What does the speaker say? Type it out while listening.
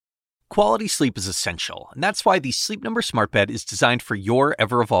Quality sleep is essential, and that's why the Sleep Number Smart Bed is designed for your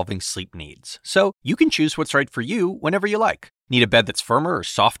ever-evolving sleep needs. So you can choose what's right for you whenever you like. Need a bed that's firmer or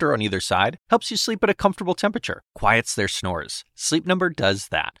softer on either side? Helps you sleep at a comfortable temperature, quiets their snores. Sleep Number does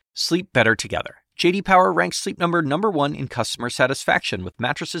that. Sleep better together. J.D. Power ranks Sleep Number #1 in customer satisfaction with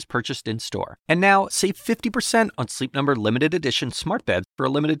mattresses purchased in-store. And now, save 50% on Sleep Number Limited Edition Smart Beds for a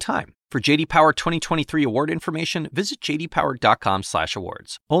limited time. For J.D. Power 2023 award information, visit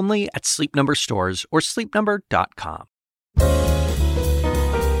jdpower.com/awards. Only at Sleep Number stores or sleepnumber.com.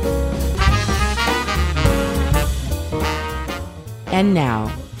 And now,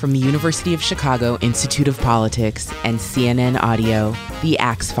 from the University of Chicago Institute of Politics and CNN Audio, The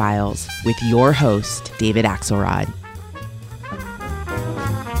Axe Files, with your host, David Axelrod.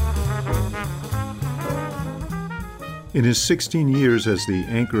 In his 16 years as the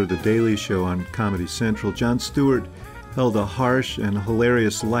anchor of The Daily Show on Comedy Central, Jon Stewart held a harsh and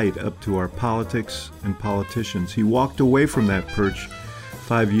hilarious light up to our politics and politicians. He walked away from that perch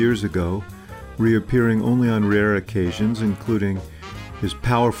 5 years ago, reappearing only on rare occasions, including his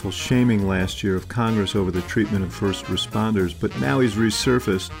powerful shaming last year of Congress over the treatment of first responders. But now he's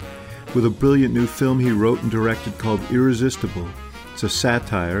resurfaced with a brilliant new film he wrote and directed called Irresistible. It's a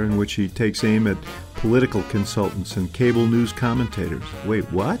satire in which he takes aim at political consultants and cable news commentators.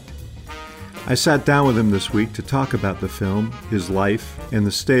 Wait, what? I sat down with him this week to talk about the film, his life, and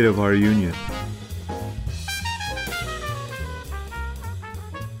the state of our union.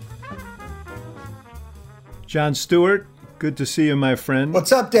 Jon Stewart, good to see you, my friend.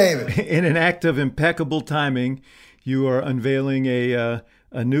 What's up, David? In an act of impeccable timing, you are unveiling a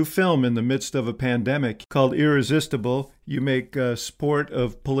new film in the midst of a pandemic called Irresistible. You make sport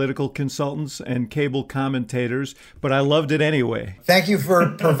of political consultants and cable commentators, but I loved it anyway. Thank you for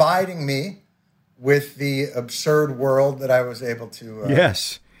providing me with the absurd world that I was able to...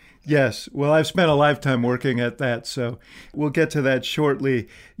 Yes. Well, I've spent a lifetime working at that, so we'll get to that shortly.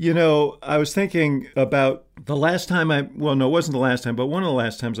 You know, I was thinking about the last time it wasn't the last time, but one of the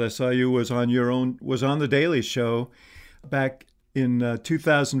last times I saw you was on The Daily Show back in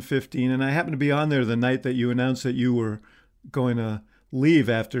 2015, and I happened to be on there the night that you announced that you were going to leave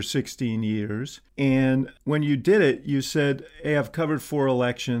after 16 years. And when you did it, you said, hey, I've covered 4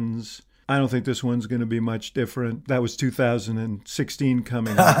 elections. I don't think this one's going to be much different. That was 2016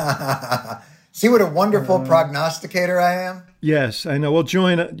 coming up. See what a wonderful prognosticator I am? Yes, I know. Well,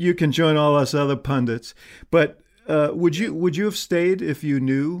 you can join all us other pundits. But would you have stayed if you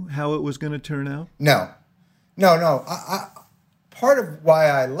knew how it was going to turn out? No. I part of why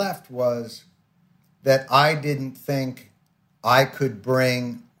I left was that I didn't think I could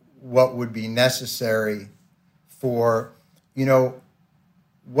bring what would be necessary for,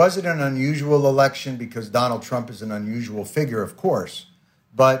 was it an unusual election? Because Donald Trump is an unusual figure, of course.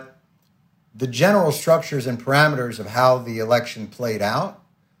 But the general structures and parameters of how the election played out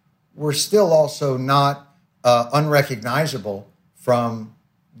were still also not unrecognizable from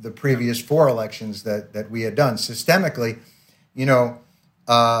the previous 4 elections that we had done. Systemically,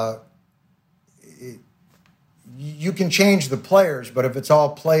 you can change the players, but if it's all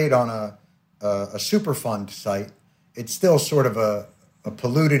played on a Superfund site, it's still sort of a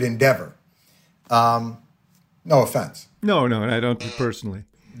polluted endeavor. No offense. No, I don't personally.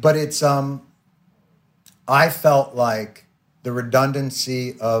 But it's, I felt like the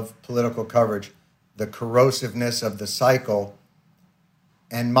redundancy of political coverage, the corrosiveness of the cycle,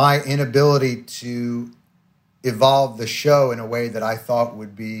 and my inability to evolve the show in a way that I thought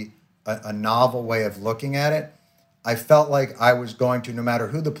would be a novel way of looking at it. I felt like I was going to, no matter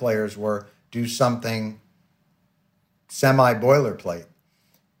who the players were, do something semi-boilerplate.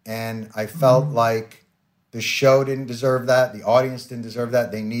 And I felt like the show didn't deserve that. The audience didn't deserve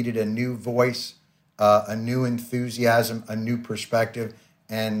that. They needed a new voice, a new enthusiasm, a new perspective.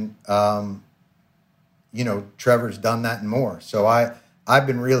 And, Trevor's done that and more. So I've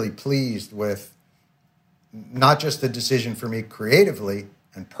been really pleased with not just the decision for me creatively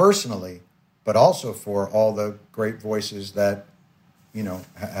and personally, but also for all the great voices that,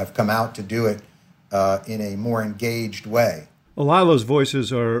 have come out to do it in a more engaged way. A lot of those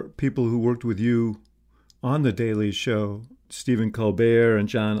voices are people who worked with you on The Daily Show. Stephen Colbert and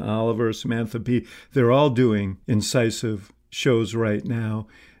John Oliver, Samantha Bee. They're all doing incisive shows right now.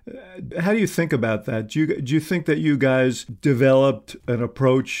 How do you think about that? Do you think that you guys developed an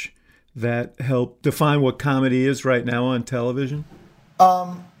approach that helped define what comedy is right now on television?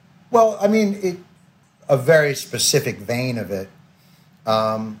 Well, I mean, a very specific vein of it.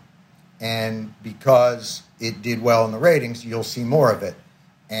 And because it did well in the ratings, you'll see more of it.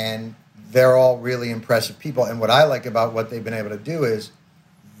 And they're all really impressive people. And what I like about what they've been able to do is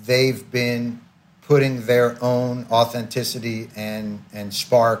they've been putting their own authenticity and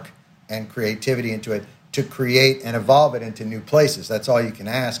spark and creativity into it to create and evolve it into new places. That's all you can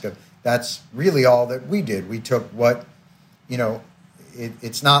ask of. That's really all that we did. We took what,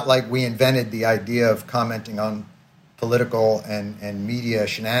 it's not like we invented the idea of commenting on political and media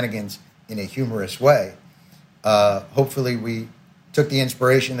shenanigans in a humorous way. Hopefully we took the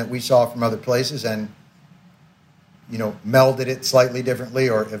inspiration that we saw from other places and, melded it slightly differently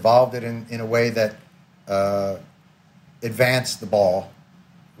or evolved it in a way that advanced the ball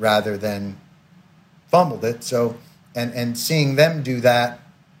rather than fumbled it. So, and seeing them do that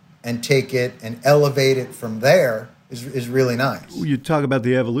and take it and elevate it from there is really nice. You talk about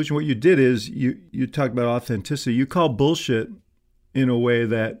the evolution. What you did is you talk about authenticity. You call bullshit in a way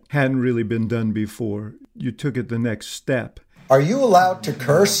that hadn't really been done before. You took it the next step. Are you allowed to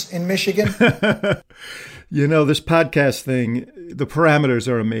curse in Michigan? This podcast thing, the parameters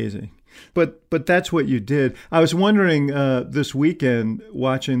are amazing. But that's what you did. I was wondering this weekend,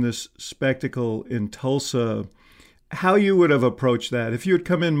 watching this spectacle in Tulsa, how you would have approached that. If you had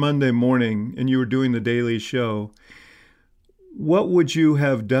come in Monday morning and you were doing the Daily Show, what would you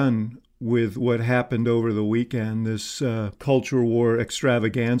have done with what happened over the weekend, this culture war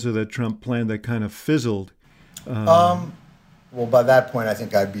extravaganza that Trump planned that kind of fizzled? Well, by that point, I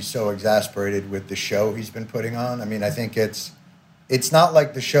think I'd be so exasperated with the show he's been putting on. I mean, I think it's not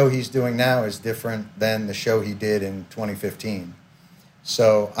like the show he's doing now is different than the show he did in 2015.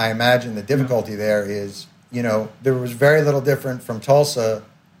 So I imagine the difficulty there is, there was very little different from Tulsa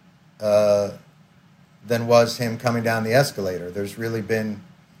than was him coming down the escalator. There's really been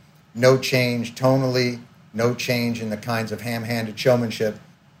no change tonally, no change in the kinds of ham-handed showmanship.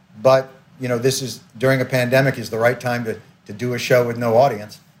 But, this is, during a pandemic, is the right time to do a show with no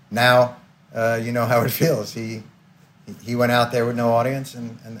audience. Now, you know how it feels. He went out there with no audience,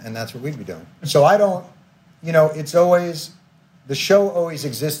 and that's what we'd be doing. So I don't, it's always, the show always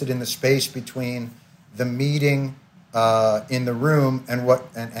existed in the space between the meeting in the room and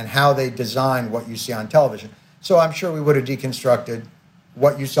and how they design what you see on television. So I'm sure we would have deconstructed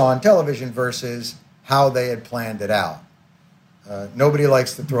what you saw on television versus how they had planned it out. Nobody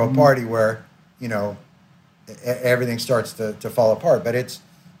likes to throw a party where, everything starts to fall apart. But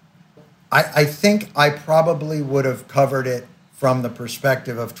I think I probably would have covered it from the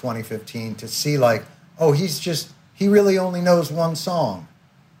perspective of 2015 to see he really only knows one song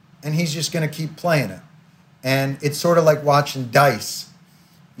and he's just going to keep playing it. And it's sort of like watching dice.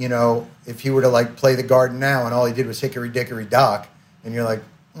 If he were to play the Garden Now and all he did was Hickory Dickory Dock, and you're like,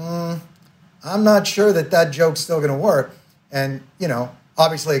 I'm not sure that joke's still going to work. And,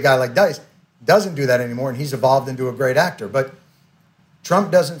 obviously a guy like Dice doesn't do that anymore, and he's evolved into a great actor. But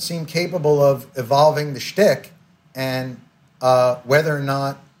Trump doesn't seem capable of evolving the shtick, and whether or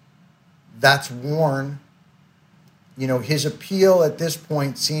not that's worn, his appeal at this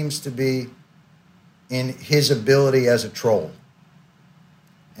point seems to be in his ability as a troll.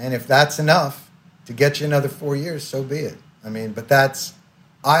 And if that's enough to get you another 4 years, so be it. I mean, but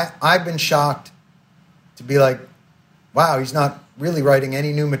I've been shocked to be like, wow, he's not really writing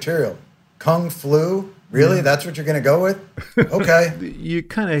any new material. Kung Flu? Really? Yeah. That's what you're going to go with? Okay. You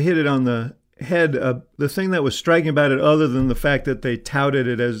kind of hit it on the head. The thing that was striking about it, other than the fact that they touted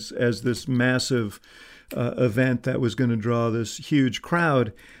it as this massive event that was going to draw this huge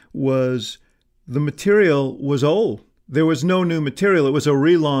crowd, was the material was old. There was no new material. It was a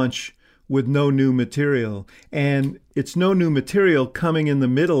relaunch with no new material. And it's no new material coming in the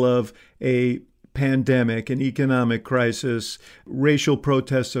middle of a pandemic, an economic crisis, racial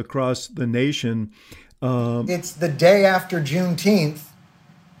protests across the nation. It's the day after Juneteenth.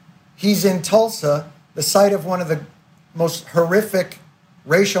 He's in Tulsa, the site of one of the most horrific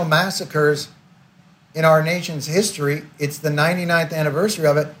racial massacres in our nation's history. It's the 99th anniversary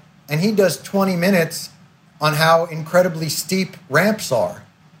of it. And he does 20 minutes on how incredibly steep ramps are.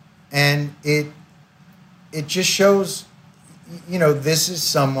 And it just shows, this is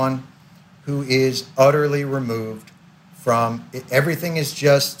someone who is utterly removed from it. Everything is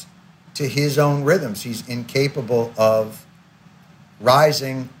just to his own rhythms. He's incapable of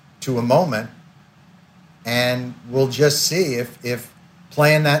rising to a moment. And we'll just see if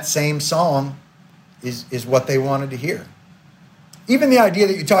playing that same song is what they wanted to hear. Even the idea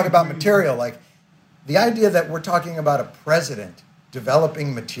that you talk about material, like the idea that we're talking about a president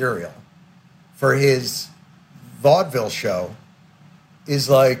developing material for his vaudeville show is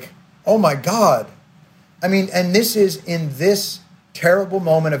like, oh my God. I mean, and this is in this terrible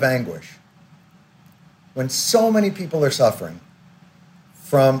moment of anguish when so many people are suffering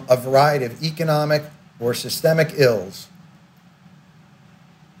from a variety of economic or systemic ills.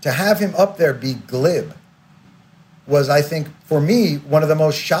 to have him up there be glib was, I think, for me, one of the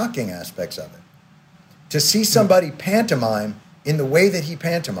most shocking aspects of it. To see somebody pantomime in the way that he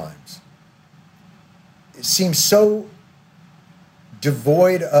pantomimes, it seems so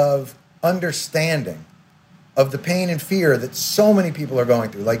devoid of understanding of the pain and fear that so many people are going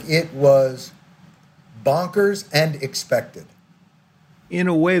through. Like, it was bonkers and expected. In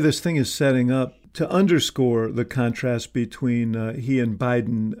a way, this thing is setting up to underscore the contrast between he and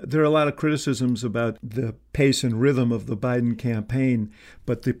Biden. There are a lot of criticisms about the pace and rhythm of the Biden campaign,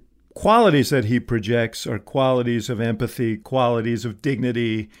 but the qualities that he projects are qualities of empathy, qualities of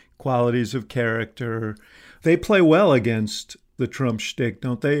dignity, qualities of character. They play well against the Trump shtick,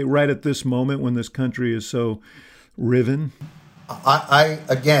 don't they? Right at this moment when this country is so riven. I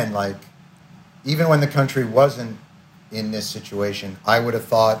again, like, even when the country wasn't in this situation, I would have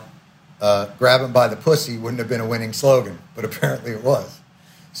thought grab him by the pussy wouldn't have been a winning slogan, but apparently it was.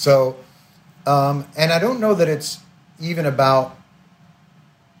 So, and I don't know that it's even about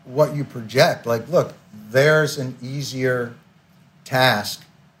what you project. Like, look, there's an easier task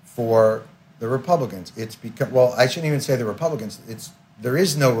for the Republicans. It's because, well, I shouldn't even say the Republicans. There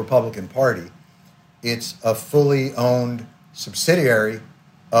is no Republican Party. It's a fully owned subsidiary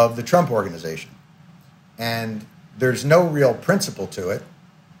of the Trump organization. And there's no real principle to it.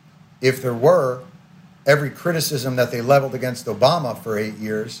 If there were, every criticism that they leveled against Obama for 8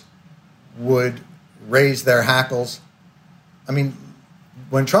 years would raise their hackles. I mean,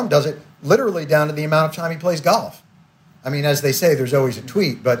 when Trump does it, literally down to the amount of time he plays golf. I mean, as they say, there's always a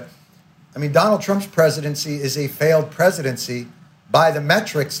tweet, but I mean, Donald Trump's presidency is a failed presidency by the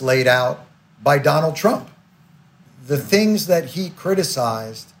metrics laid out by Donald Trump. The things that he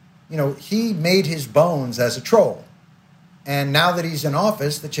criticized, you know, he made his bones as a troll. And now that he's in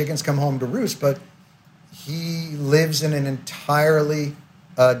office, the chickens come home to roost, but he lives in an entirely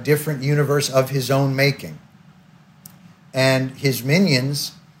different universe of his own making. And his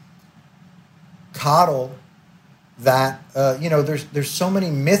minions coddle that, there's so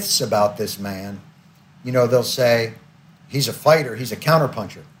many myths about this man. You know, they'll say he's a fighter, he's a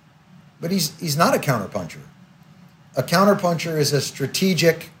counterpuncher. But he's not a counterpuncher. A counterpuncher is a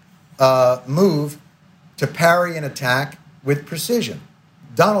strategic move to parry an attack with precision.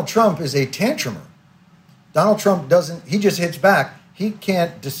 Donald Trump is a tantrumer. Donald Trump he just hits back. He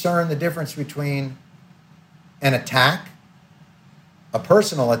can't discern the difference between an attack, a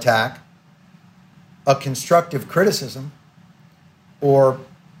personal attack, a constructive criticism, or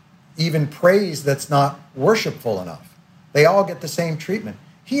even praise that's not worshipful enough. They all get the same treatment.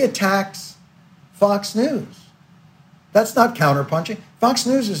 He attacks Fox News. That's not counterpunching. Fox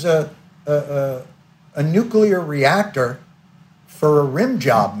News is a nuclear reactor for a rim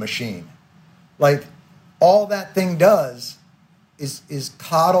job machine. Like, all that thing does is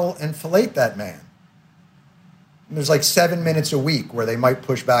coddle and fillet that man. And there's like 7 minutes a week where they might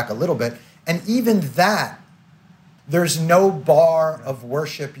push back a little bit. And even that, there's no bar of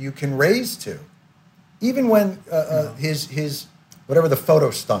worship you can raise to. Even when his whatever the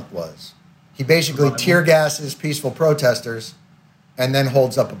photo stunt was, he basically tear gasses peaceful protesters and then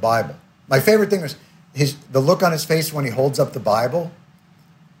holds up a Bible. My favorite thing was the look on his face when he holds up the Bible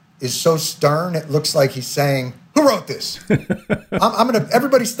is so stern, it looks like he's saying, "Who wrote this?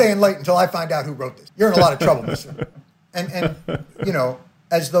 Everybody's staying late until I find out who wrote this. You're in a lot of trouble, mister." And you know,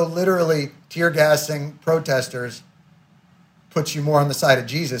 as though literally tear gassing protesters puts you more on the side of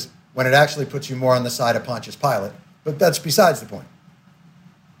Jesus when it actually puts you more on the side of Pontius Pilate. But that's besides the point.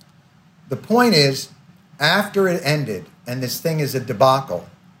 The point is, after it ended, and this thing is a debacle,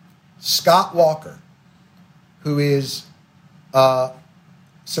 Scott Walker, who is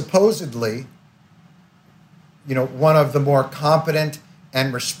supposedly, one of the more competent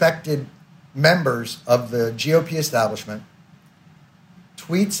and respected members of the GOP establishment,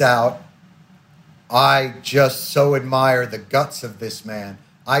 tweets out, "I just so admire the guts of this man.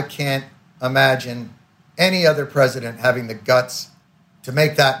 I can't imagine any other president having the guts to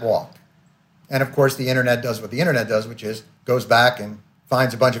make that walk." And of course, the internet does what the internet does, which is goes back and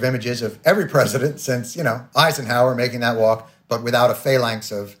finds a bunch of images of every president since, Eisenhower making that walk, but without a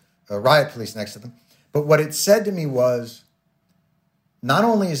phalanx of riot police next to them. But what it said to me was, not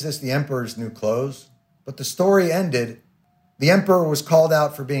only is this the emperor's new clothes, but the story ended. The emperor was called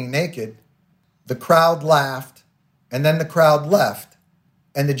out for being naked. The crowd laughed, and then the crowd left.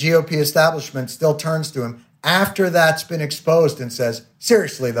 And the GOP establishment still turns to him after that's been exposed and says,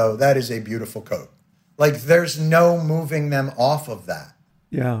 "Seriously, though, that is a beautiful coat." Like, there's no moving them off of that.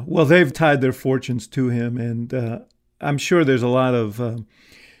 Yeah, well, they've tied their fortunes to him, and I'm sure there's a lot of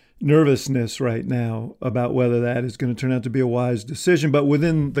nervousness right now about whether that is going to turn out to be a wise decision. But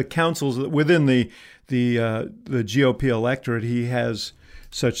within the councils, within the GOP electorate, he has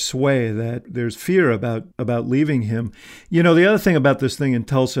such sway that there's fear about leaving him. You know, the other thing about this thing in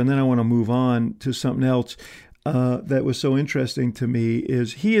Tulsa, and then I want to move on to something else that was so interesting to me,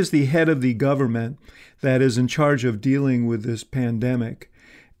 is he is the head of the government that is in charge of dealing with this pandemic.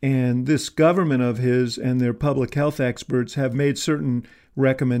 And this government of his and their public health experts have made certain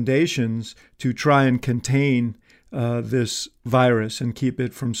recommendations to try and contain this virus and keep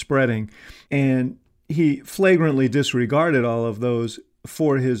it from spreading. And he flagrantly disregarded all of those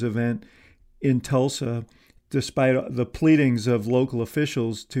for his event in Tulsa, despite the pleadings of local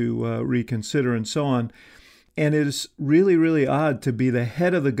officials to reconsider and so on. And it is really, really odd to be the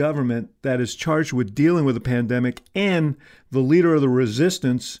head of the government that is charged with dealing with the pandemic and the leader of the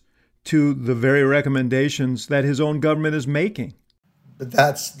resistance to the very recommendations that his own government is making. But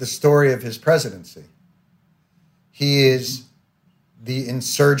that's the story of his presidency. He is the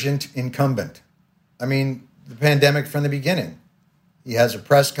insurgent incumbent. I mean, the pandemic from the beginning. He has a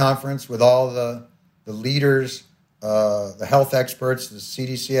press conference with all the leaders, the health experts, the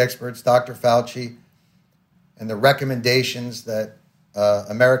CDC experts, Dr. Fauci, and the recommendations that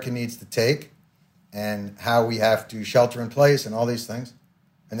America needs to take and how we have to shelter in place and all these things.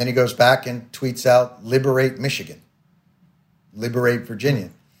 And then he goes back and tweets out, "Liberate Michigan, liberate Virginia."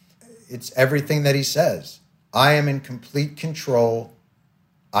 It's everything that he says. I am in complete control.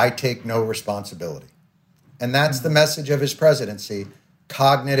 I take no responsibility. And that's the message of his presidency,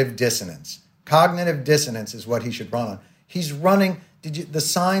 cognitive dissonance. Cognitive dissonance is what he should run on. He's running, the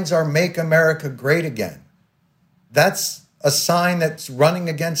signs are "Make America Great Again." That's a sign that's running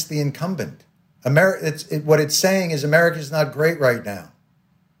against the incumbent. What it's saying is America's not great right now.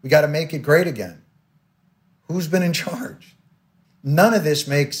 We got to make it great again. Who's been in charge? None of this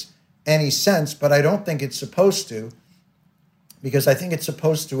makes any sense, but I don't think it's supposed to, because I think it's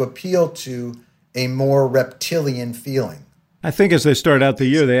supposed to appeal to a more reptilian feeling. I think as they start out the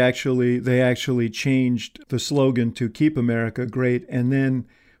year, they actually changed the slogan to "Keep America Great," and then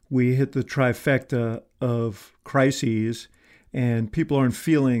we hit the trifecta of crises, and people aren't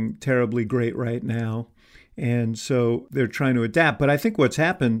feeling terribly great right now. And so they're trying to adapt. But I think what's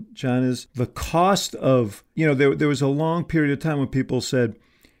happened, Jon, is the cost of, there was a long period of time when people said,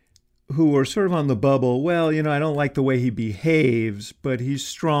 who were sort of on the bubble, well, I don't like the way he behaves, but he's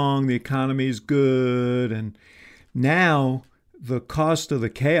strong, the economy's good. And now the cost of the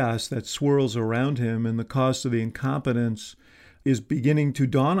chaos that swirls around him and the cost of the incompetence is beginning to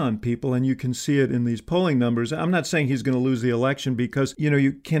dawn on people, and you can see it in these polling numbers. I'm not saying he's going to lose the election because,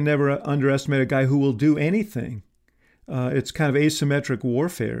 you can never underestimate a guy who will do anything. It's kind of asymmetric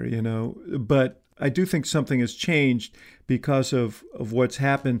warfare, but I do think something has changed because of what's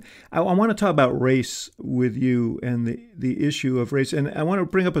happened. I want to talk about race with you and the issue of race. And I want to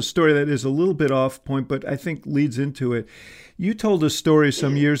bring up a story that is a little bit off point, but I think leads into it. You told a story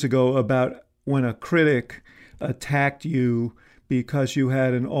some years ago about when a critic attacked you because you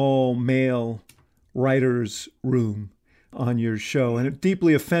had an all-male writer's room on your show. And it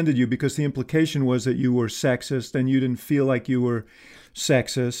deeply offended you because the implication was that you were sexist and you didn't feel like you were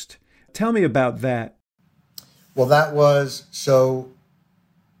sexist. Tell me about that. Well, that was, so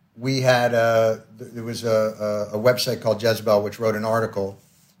we had, there was a website called Jezebel, which wrote an article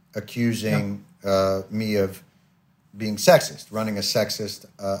accusing me of being sexist, running a sexist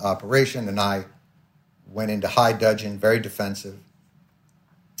operation, and I went into high dudgeon, very defensive.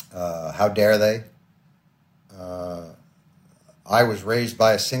 How dare they? I was raised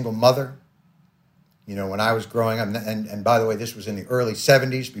by a single mother. When I was growing up, and by the way, this was in the early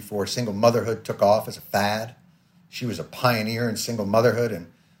 70s before single motherhood took off as a fad. She was a pioneer in single motherhood, and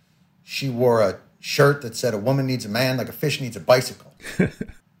she wore a shirt that said, "A woman needs a man like a fish needs a bicycle."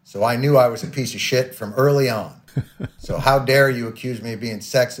 So I knew I was a piece of shit from early on. So how dare you accuse me of being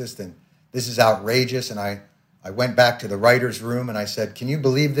sexist, and this is outrageous. And I went back to the writer's room and I said, "Can you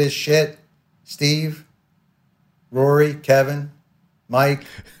believe this shit? Steve, Rory, Kevin, Mike,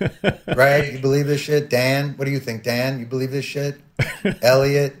 Greg, you believe this shit? Dan, what do you think, Dan? You believe this shit?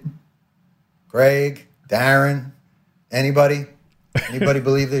 Elliot, Greg, Darren, anybody? Anybody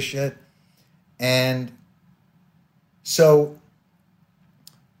believe this shit?" And so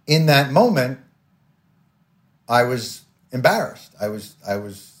in that moment, I was embarrassed. I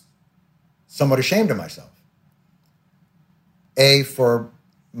was somewhat ashamed of myself. A, for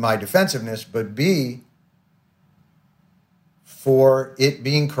my defensiveness, but B, for it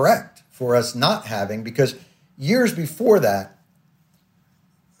being correct, for us not having, because years before that,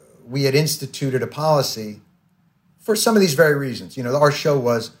 we had instituted a policy for some of these very reasons. Our show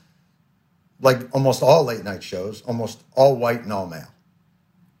was like almost all late night shows, almost all white and all male.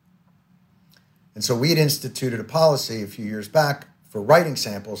 And so we had instituted a policy a few years back for writing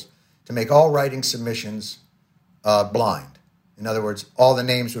samples to make all writing submissions blind. In other words, all the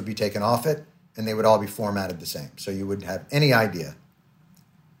names would be taken off it and they would all be formatted the same. So you wouldn't have any idea.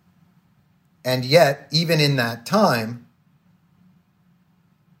 And yet, even in that time,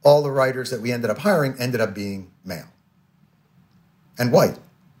 all the writers that we ended up hiring ended up being male and white.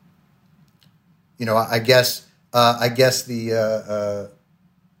 You know, I guess the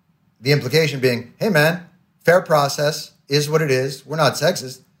implication being, hey man, fair process is what it is. We're not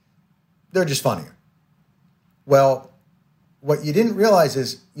sexist. They're just funnier. Well, what you didn't realize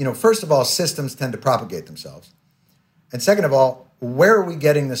is, you know, first of all, systems tend to propagate themselves. And second of all, where are we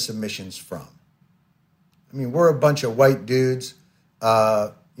getting the submissions from? I mean, we're a bunch of white dudes,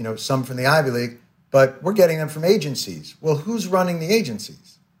 you know, some from the Ivy League, but we're getting them from agencies. Well, who's running the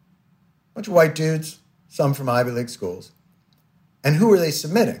agencies? A bunch of white dudes, some from Ivy League schools. And who are they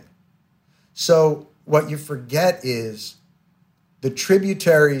submitting? So what you forget is the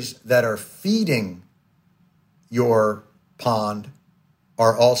tributaries that are feeding your pond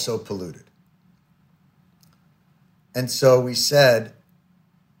are also polluted. And so we said,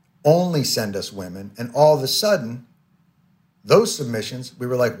 only send us women. And all of a sudden, those submissions, we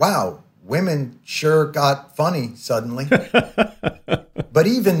were like, wow, women sure got funny suddenly. But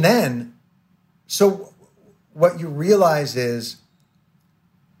even then, so what you realize is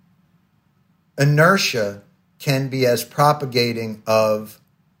inertia can be as propagating of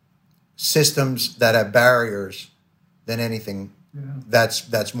systems that have barriers than anything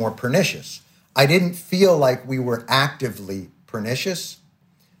that's more pernicious. I didn't feel like we were actively pernicious,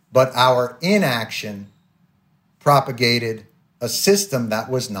 but our inaction propagated a system that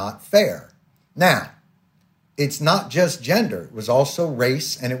was not fair. Now, it's not just gender. It was also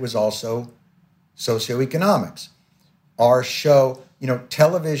race, and it was also socioeconomics. Our show, you know,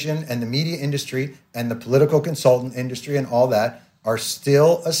 television and the media industry and the political consultant industry and all that are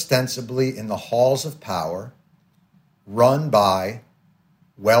still ostensibly in the halls of power run by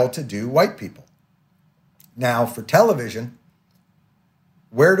well-to-do white people. Now, for television,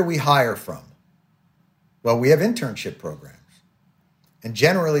 where do we hire from? Well, we have internship programs. And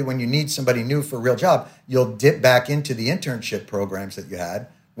generally, when you need somebody new for a real job, you'll dip back into the internship programs that you had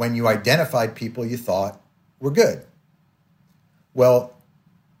when you identified people you thought were good. Well,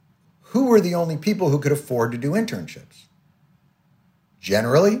 who were the only people who could afford to do internships?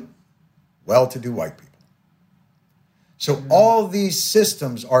 Generally, well-to-do white people. So all these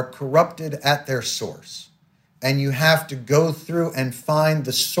systems are corrupted at their source. And you have to go through and find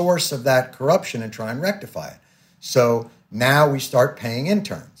the source of that corruption and try and rectify it. So now we start paying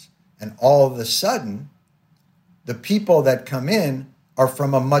interns. And all of a sudden, the people that come in are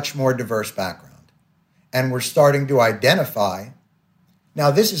from a much more diverse background. And we're starting to identify.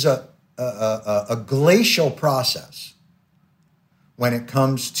 Now, this is a glacial process when it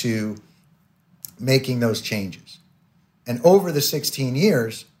comes to making those changes. And over the 16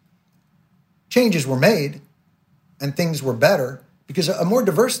 years, changes were made and things were better because a more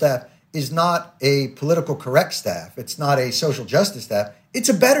diverse staff is not a political correct staff. It's not a social justice staff. It's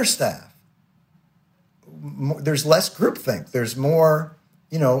a better staff. There's less groupthink. There's more,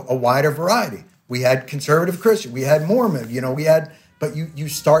 you know, a wider variety. We had conservative Christian. We had Mormon. You know, we had, but you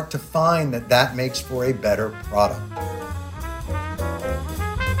start to find that makes for a better product.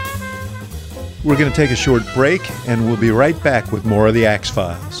 We're going to take a short break, and we'll be right back with more of the Axe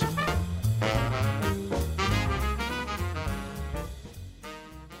Files.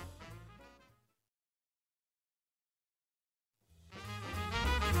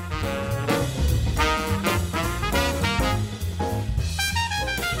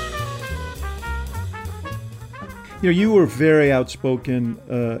 You know, you were very outspoken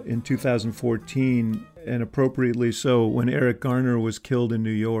in 2014, and appropriately so, when Eric Garner was killed in New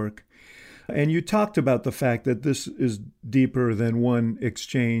York. And you talked about the fact that this is deeper than one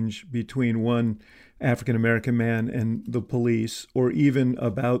exchange between one African-American man and the police, or even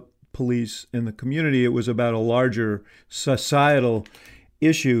about police in the community. It was about a larger societal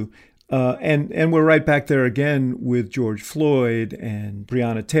issue. And we're right back there again with George Floyd and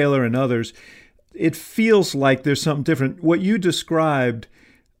Breonna Taylor and others. It feels like there's something different. What you described,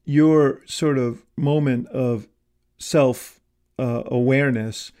 your sort of moment of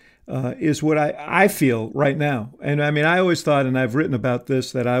self-awareness, is what I feel right now. And I mean, I always thought, and I've written about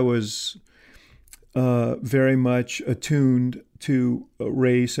this, that I was very much attuned to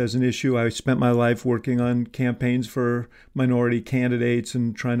race as an issue. I spent my life working on campaigns for minority candidates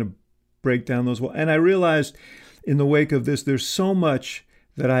and trying to break down those walls. And I realized in the wake of this, there's so much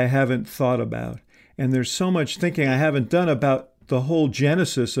that I haven't thought about. And there's so much thinking I haven't done about the whole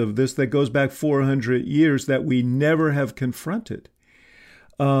genesis of this that goes back 400 years that we never have confronted.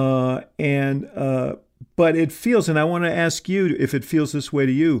 But it feels, and I want to ask you if it feels this way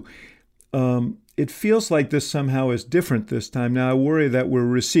to you, it feels like this somehow is different this time. Now, I worry that we're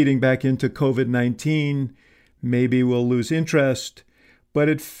receding back into COVID-19. Maybe we'll lose interest. But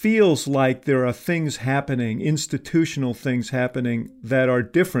it feels like there are things happening, institutional things happening that are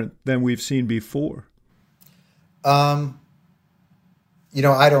different than we've seen before. I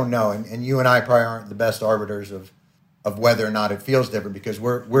don't know. And you and I probably aren't the best arbiters of whether or not it feels different, because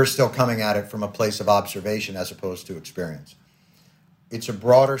we're still coming at it from a place of observation as opposed to experience. It's a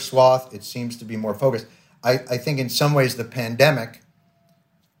broader swath. It seems to be more focused. I think in some ways the pandemic,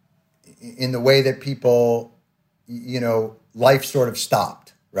 in the way that people, life sort of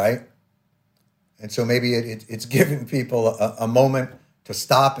stopped, right? And so maybe it's given people a moment to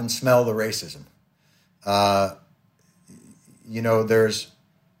stop and smell the racism. There's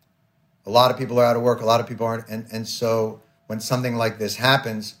a lot of people are out of work, a lot of people aren't. And so when something like this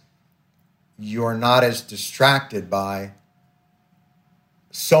happens, you're not as distracted by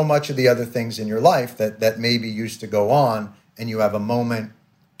so much of the other things in your life that maybe used to go on, and you have a moment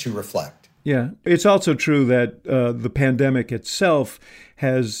to reflect. Yeah. It's also true that the pandemic itself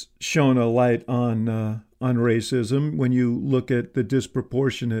has shone a light on racism. When you look at the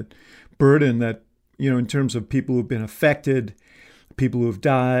disproportionate burden that, in terms of people who've been affected, people who have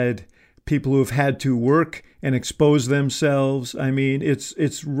died, people who have had to work and expose themselves. I mean,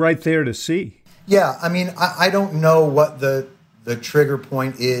 it's right there to see. Yeah. I mean, I don't know what the trigger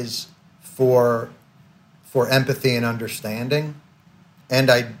point is for empathy and understanding.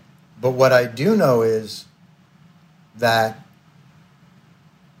 But what I do know is that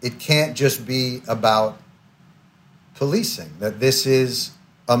it can't just be about policing, that this is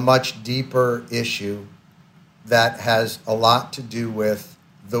a much deeper issue that has a lot to do with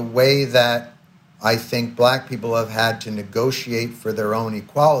the way that I think Black people have had to negotiate for their own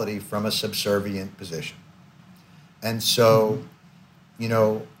equality from a subservient position. And so,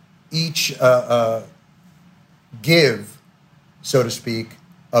 each give, so to speak,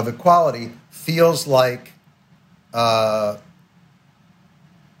 of equality feels like in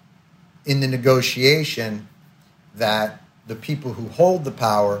the negotiation that the people who hold the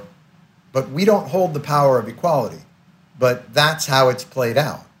power, but we don't hold the power of equality, but that's how it's played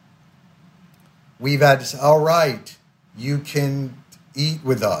out. We've had to say, all right, you can eat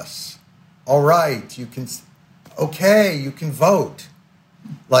with us. All right, you can vote.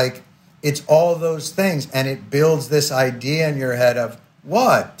 Like, it's all those things, and it builds this idea in your head of,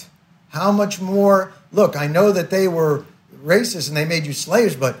 what? How much more? Look, I know that they were racist and they made you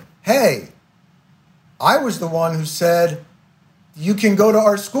slaves, but hey, I was the one who said, you can go to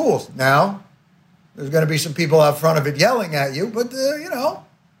our schools. Now, there's going to be some people out front of it yelling at you, but,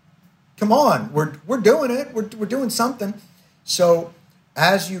 come on, we're doing it. We're doing something. So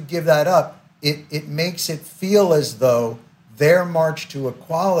as you give that up, it makes it feel as though their march to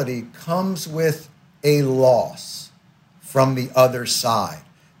equality comes with a loss from the other side,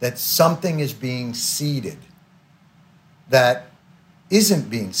 that something is being ceded that isn't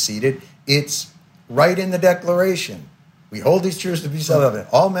being ceded. It's right in the Declaration. We hold these truths to be self-evident.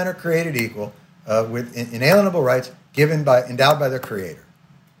 All men are created equal with inalienable rights endowed by their Creator.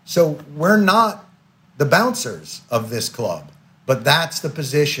 So we're not the bouncers of this club, but that's the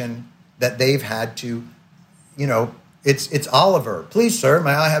position that they've had to, it's Oliver. Please, sir,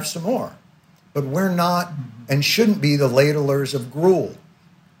 may I have some more? But we're not and shouldn't be the ladlers of gruel.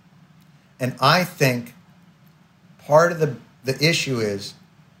 And I think part of the issue is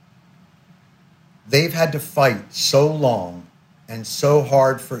they've had to fight so long and so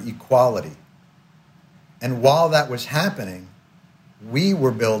hard for equality. And while that was happening, we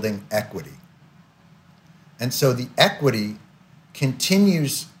were building equity. And so the equity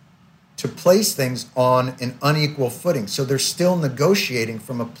continues to place things on an unequal footing. So they're still negotiating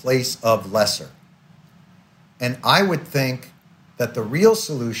from a place of lesser. And I would think that the real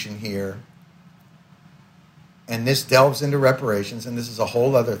solution here, and this delves into reparations, and this is a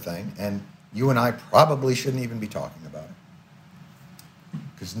whole other thing, and you and I probably shouldn't even be talking about it,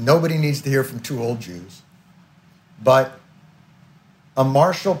 because nobody needs to hear from two old Jews, but a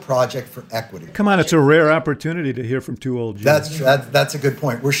Marshall Project for Equity. Come on, it's a rare opportunity to hear from two old Jews. That's a good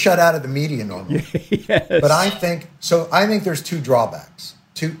point. We're shut out of the media normally. Yes. But I think there's two drawbacks,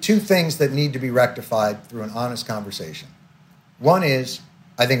 two things that need to be rectified through an honest conversation. One is,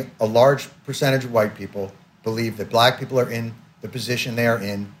 I think a large percentage of white people believe that Black people are in the position they are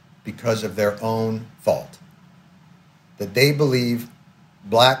in because of their own fault. That they believe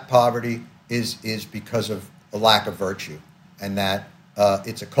black poverty is because of a lack of virtue, and that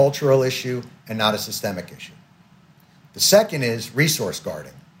it's a cultural issue and not a systemic issue. The second is resource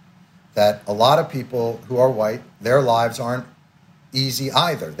guarding, that a lot of people who are white, their lives aren't easy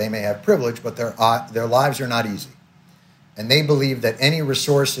either. They may have privilege, but their lives are not easy. And they believe that any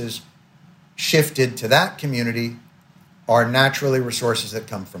resources shifted to that community are naturally resources that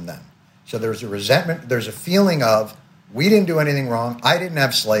come from them. So there's a resentment, there's a feeling of, we didn't do anything wrong, I didn't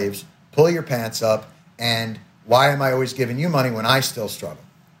have slaves, pull your pants up, and why am I always giving you money when I still struggle?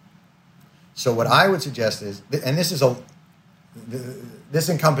 So what I would suggest is, and this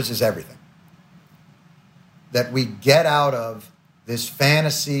encompasses everything, that we get out of this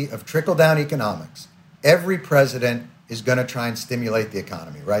fantasy of trickle-down economics. Every president is going to try and stimulate the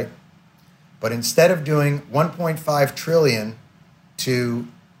economy, right? But instead of doing 1.5 trillion to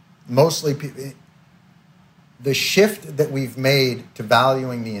mostly people, the shift that we've made to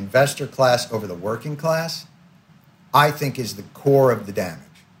valuing the investor class over the working class, I think is the core of the damage.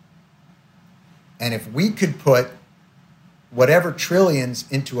 And if we could put whatever trillions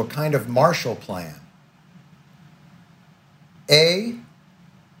into a kind of Marshall Plan,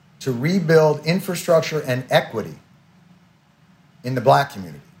 to rebuild infrastructure and equity in the black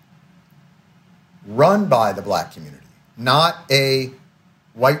community, run by the black community, not a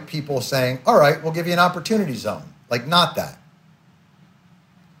white people saying, all right, we'll give you an opportunity zone. Like, not that.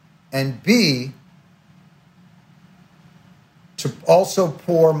 And B, to also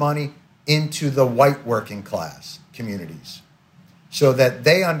pour money into the white working class communities so that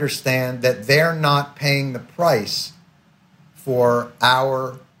they understand that they're not paying the price for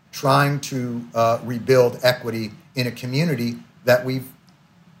our trying to rebuild equity in a community that we've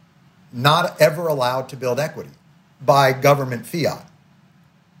not ever allowed to build equity by government fiat,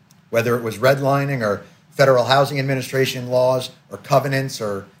 whether it was redlining or Federal Housing Administration laws or covenants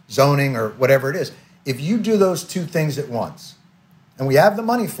or zoning or whatever it is. If you do those two things at once, and we have the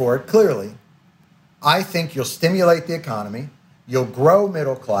money for it, clearly, I think you'll stimulate the economy, you'll grow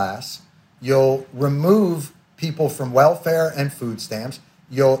middle class, you'll remove people from welfare and food stamps,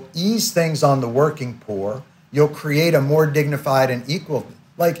 you'll ease things on the working poor, you'll create a more dignified and equal,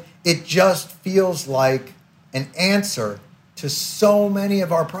 like, it just feels like an answer to so many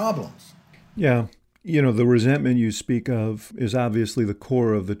of our problems. Yeah. You know, the resentment you speak of is obviously the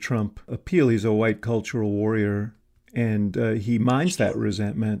core of the Trump appeal. He's a white cultural warrior, and he mines that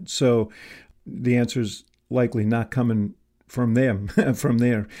resentment. So the answer's likely not coming from them, from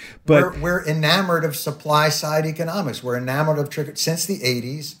there. But we're enamored of supply side economics. We're enamored of since the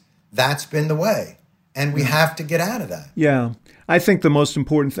 80s. That's been the way. And we have to get out of that. Yeah. I think the most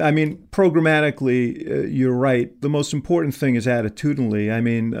important, programmatically, you're right. The most important thing is attitudinally.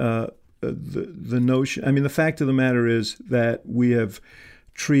 The notion, the fact of the matter is that we have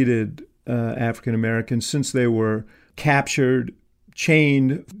treated African Americans since they were captured,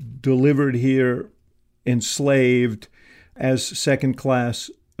 chained, delivered here, enslaved as second-class,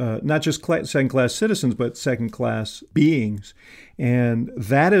 not just second-class citizens, but second-class beings. And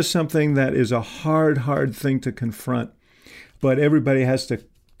that is something that is a hard thing to confront. But everybody has to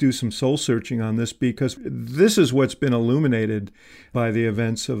do some soul searching on this, because this is what's been illuminated by the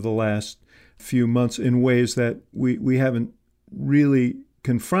events of the last few months in ways that we haven't really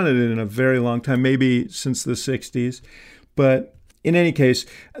confronted it in a very long time, maybe since the 60s. But in any case,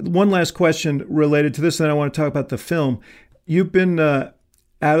 one last question related to this, and then I want to talk about the film. You've been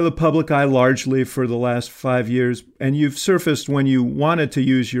out of the public eye largely for the last 5 years, and you've surfaced when you wanted to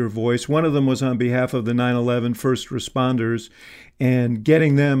use your voice. One of them was on behalf of the 9/11 first responders and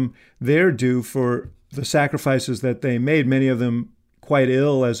getting them their due for the sacrifices that they made, many of them quite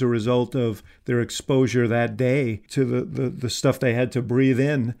ill as a result of their exposure that day to the stuff they had to breathe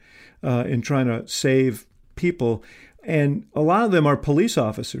in trying to save people. And a lot of them are police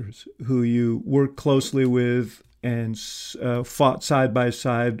officers who you work closely with and fought side by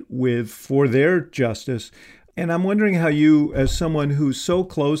side with for their justice. And I'm wondering how you, as someone who's so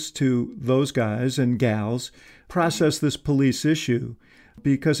close to those guys and gals, process this police issue,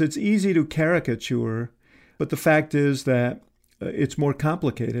 because it's easy to caricature, but the fact is that it's more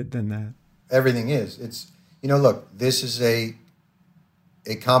complicated than that. Everything is. It's, look, this is a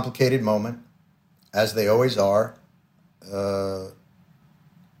complicated moment, as they always are.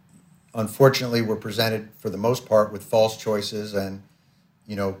 Unfortunately, we're presented for the most part with false choices and,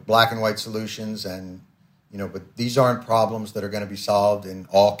 black and white solutions. And, but these aren't problems that are going to be solved in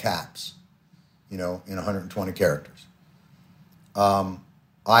all caps, in 120 characters.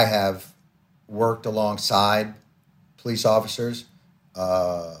 I have worked alongside police officers.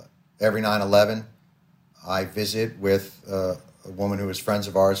 Every 9/11, I visit with a woman who was friends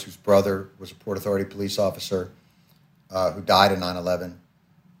of ours, whose brother was a Port Authority police officer who died in 9/11.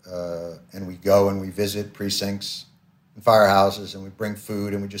 And we go and we visit precincts and firehouses, and we bring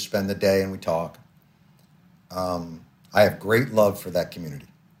food, and we just spend the day and we talk. I have great love for that community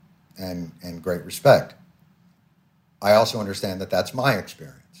and great respect. I also understand that that's my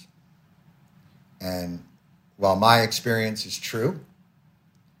experience. And while my experience is true,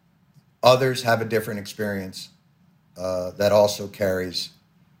 others have a different experience that also carries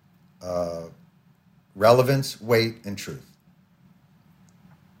relevance, weight, and truth.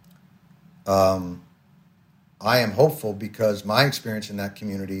 I am hopeful because my experience in that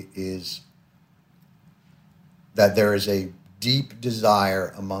community is that there is a deep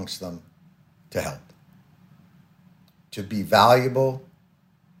desire amongst them to help, to be valuable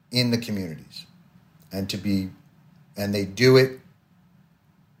in the communities, and they do it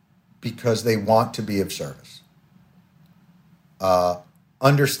because they want to be of service.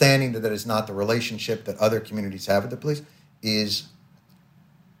 Understanding that is not the relationship that other communities have with the police is,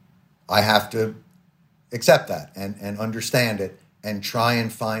 I have to accept that and understand it and try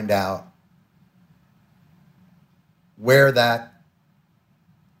and find out where that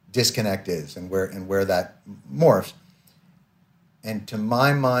disconnect is and where that morphs. And to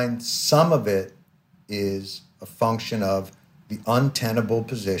my mind, some of it is a function of the untenable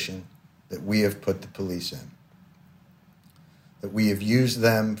position that we have put the police in, that we have used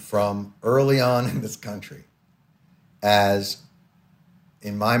them from early on in this country as,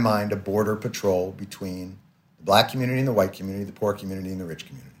 in my mind, a border patrol between the black community and the white community, the poor community and the rich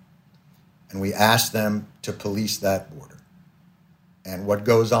community. And we ask them to police that border. And what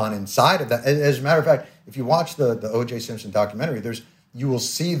goes on inside of that, as a matter of fact, if you watch the O.J. Simpson documentary, you will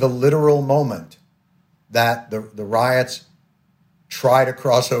see the literal moment that the riots try to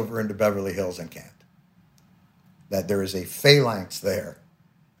cross over into Beverly Hills and can't. That there is a phalanx there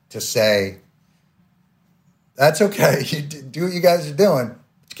to say, that's okay, you do what you guys are doing,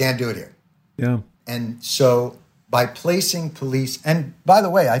 but you can't do it here. Yeah. And so by placing police, and by the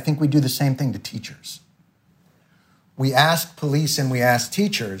way, I think we do the same thing to teachers. We ask police and we ask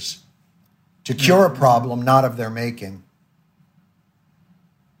teachers to cure a problem not of their making,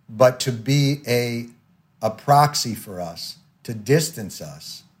 but to be a proxy for us, to distance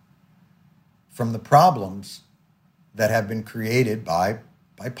us from the problems that have been created by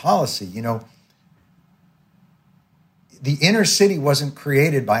policy. You know, the inner city wasn't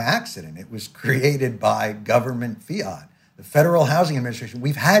created by accident. It was created by government fiat. The Federal Housing Administration,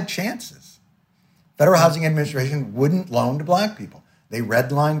 we've had chances. Federal Housing Administration wouldn't loan to black people. They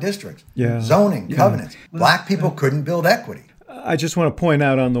redlined districts, zoning, covenants. Black people couldn't build equity. I just want to point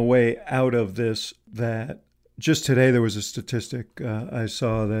out on the way out of this that just today there was a statistic I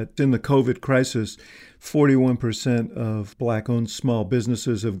saw that in the COVID crisis, 41% of black-owned small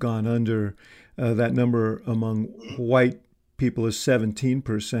businesses have gone under. That number among white people is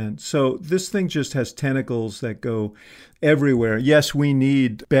 17%. So this thing just has tentacles that go everywhere. Yes, we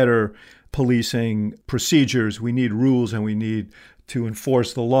need better policing procedures. We need rules, and we need to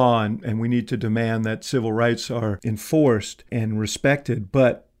enforce the law, and we need to demand that civil rights are enforced and respected.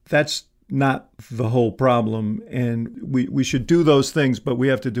 But that's not the whole problem. And we should do those things, but we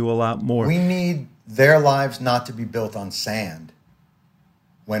have to do a lot more. We need their lives not to be built on sand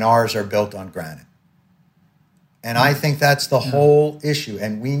when ours are built on granite. And I think that's the whole issue.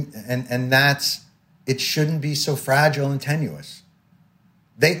 And that's, it shouldn't be so fragile and tenuous.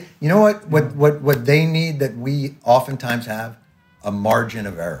 You know what they need that we oftentimes have? A margin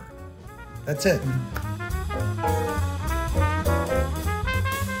of error. That's it.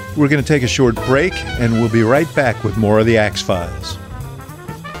 We're going to take a short break, and we'll be right back with more of the Axe Files.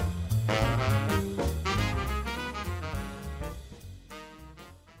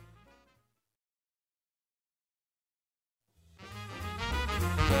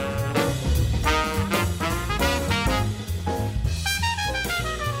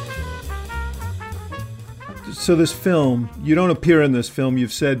 So this film, you don't appear in this film.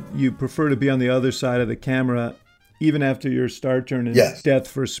 You've said you prefer to be on the other side of the camera, even after your star turn in Death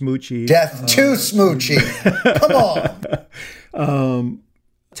for Smoochie. Death to Smoochie. Come on.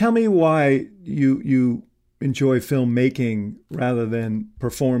 Tell me why you enjoy filmmaking rather than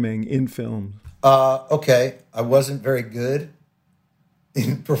performing in film. Okay, I wasn't very good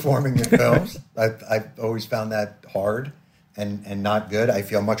in performing in films. I've always found that hard. And not good. I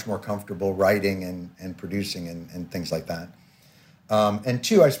feel much more comfortable writing and producing and things like that. And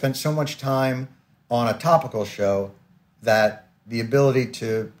two, I spent so much time on a topical show that the ability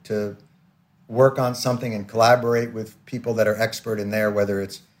to work on something and collaborate with people that are expert in there, whether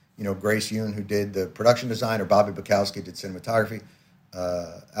it's Grace Yoon, who did the production design, or Bobby Bukowski did cinematography,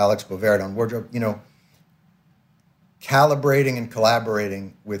 Alex Bovaert on wardrobe, calibrating and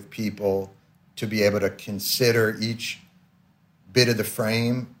collaborating with people to be able to consider each bit of the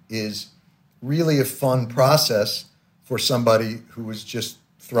frame is really a fun process for somebody who was just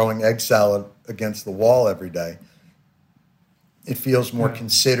throwing egg salad against the wall every day. It feels more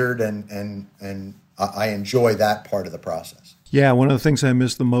considered, and I enjoy that part of the process. Yeah, one of the things I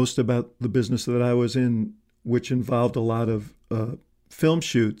miss the most about the business that I was in, which involved a lot of film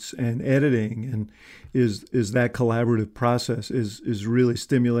shoots and editing, and is that collaborative process is really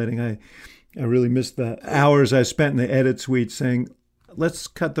stimulating. I really miss the hours I spent in the edit suite saying, let's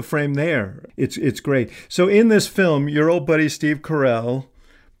cut the frame there. It's great. So in this film, your old buddy Steve Carell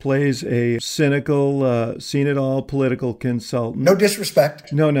plays a cynical, seen-it-all political consultant. No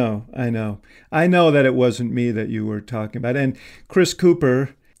disrespect. No, I know. I know that it wasn't me that you were talking about. And Chris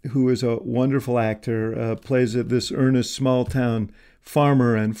Cooper, who is a wonderful actor, plays this earnest small-town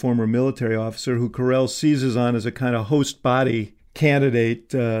farmer and former military officer who Carell seizes on as a kind of host body candidate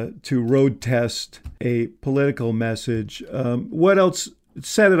to road test a political message. What else?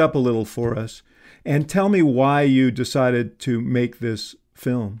 Set it up a little for us. And tell me why you decided to make this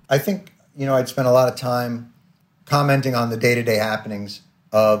film. I think, I'd spent a lot of time commenting on the day-to-day happenings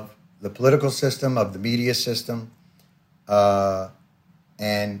of the political system, of the media system,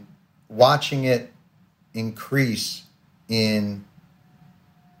 and watching it increase in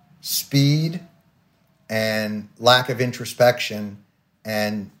speed and lack of introspection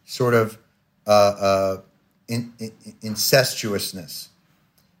and sort of incestuousness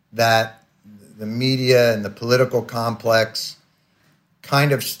that the media and the political complex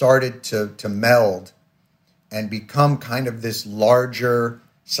kind of started to meld and become kind of this larger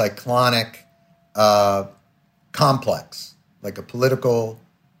cyclonic complex, like a political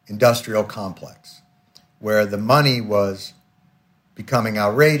industrial complex, where the money was becoming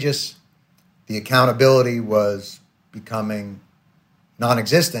outrageous, the accountability was becoming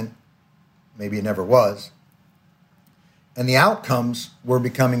non-existent, maybe it never was, and the outcomes were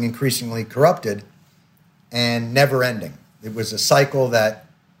becoming increasingly corrupted and never-ending. It was a cycle that,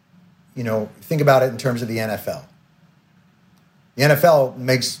 think about it in terms of the NFL. The NFL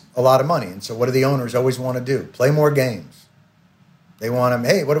makes a lot of money, and so what do the owners always want to do? Play more games. They want them,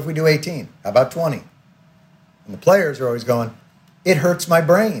 hey, what if we do 18? How about 20? And the players are always going, it hurts my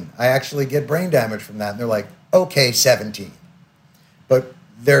brain. I actually get brain damage from that. And they're like, okay, 17. But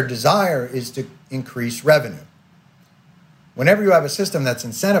their desire is to increase revenue. Whenever you have a system that's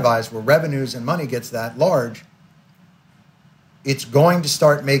incentivized where revenues and money gets that large, it's going to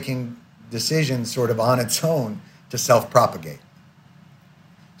start making decisions sort of on its own to self-propagate.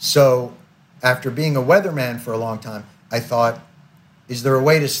 So after being a weatherman for a long time, I thought, is there a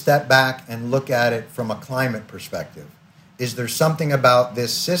way to step back and look at it from a climate perspective? Is there something about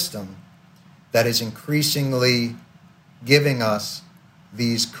this system that is increasingly giving us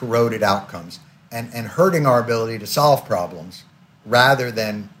these corroded outcomes and hurting our ability to solve problems rather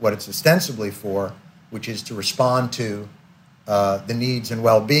than what it's ostensibly for, which is to respond to the needs and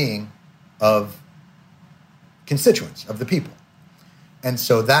well-being of constituents, of the people. And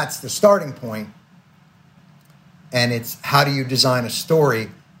so that's the starting point. And it's how do you design a story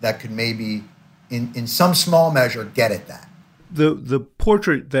that could maybe, in some small measure, get at that. The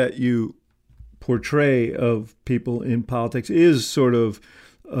portrait that you portray of people in politics is sort of,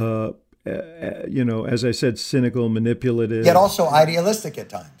 as I said, cynical, manipulative. Yet also idealistic at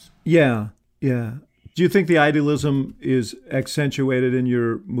times. Yeah. Do you think the idealism is accentuated in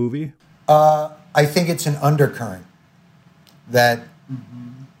your movie? I think it's an undercurrent that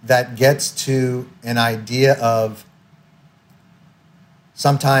gets to an idea of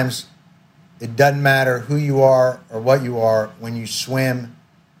sometimes it doesn't matter who you are or what you are when you swim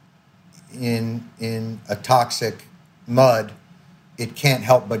in a toxic mud, it can't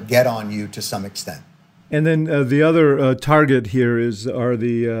help but get on you to some extent. And then the other target here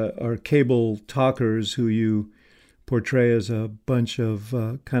are cable talkers who you portray as a bunch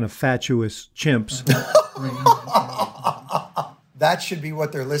of kind of fatuous chimps. That should be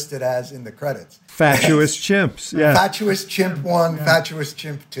what they're listed as in the credits. Fatuous chimps, yeah. Fatuous chimp 1, fatuous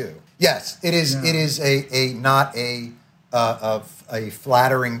chimp 2. Yes, it is. Yeah. It is a not a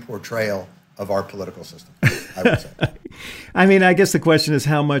flattering portrayal of our political system, I would say. I mean, I guess the question is,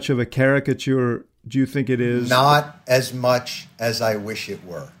 how much of a caricature do you think it is? Not as much as I wish it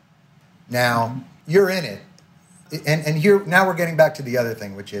were. Now, you're in it. And here, now we're getting back to the other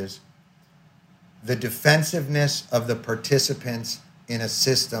thing, which is the defensiveness of the participants in a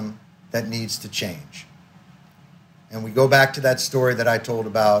system that needs to change. And we go back to that story that I told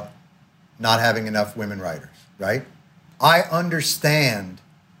about not having enough women writers, right? I understand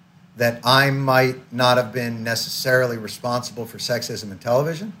that I might not have been necessarily responsible for sexism in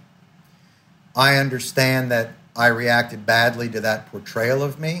television. I understand that I reacted badly to that portrayal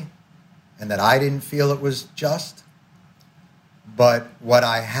of me and that I didn't feel it was just. But what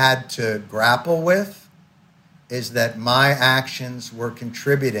I had to grapple with is that my actions were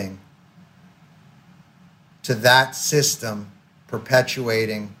contributing to that system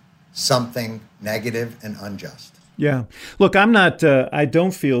perpetuating something negative and unjust. Yeah. Look, I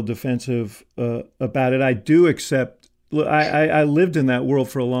don't feel defensive about it. I do accept, I lived in that world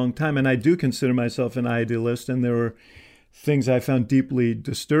for a long time, and I do consider myself an idealist, and there were things I found deeply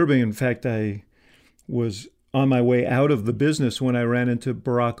disturbing. In fact, I was on my way out of the business when I ran into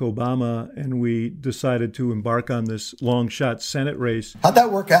Barack Obama and we decided to embark on this long shot Senate race. How'd that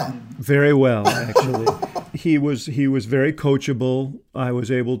work out? Very well, actually. He was very coachable. I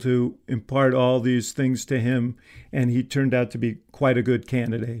was able to impart all these things to him, and he turned out to be quite a good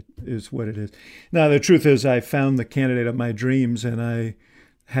candidate, is what it is. Now, the truth is I found the candidate of my dreams, and I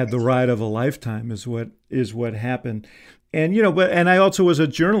had the ride of a lifetime is what happened. And, and I also was a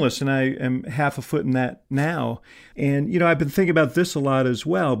journalist, and I am half a foot in that now. And, I've been thinking about this a lot as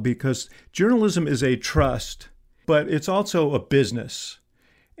well, because journalism is a trust, but it's also a business.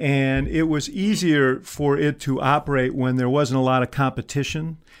 And it was easier for it to operate when there wasn't a lot of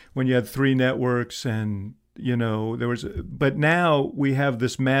competition, when you had 3 networks and, but now we have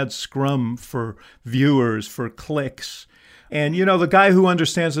this mad scrum for viewers, for clicks. And, the guy who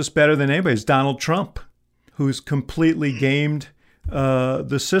understands this better than anybody is Donald Trump, who's completely gamed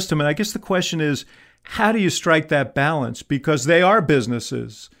the system. And I guess the question is, how do you strike that balance? Because they are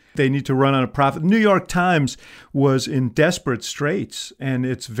businesses. They need to run on a profit. New York Times was in desperate straits, and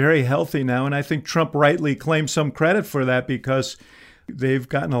it's very healthy now. And I think Trump rightly claims some credit for that because they've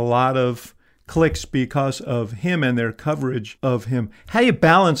gotten a lot of clicks because of him and their coverage of him. How do you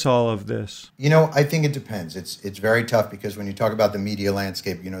balance all of this? I think it depends. It's very tough because when you talk about the media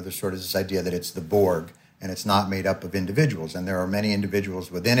landscape, there's sort of this idea that it's the Borg, and it's not made up of individuals. And there are many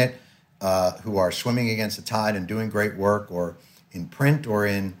individuals within it who are swimming against the tide and doing great work, or in print or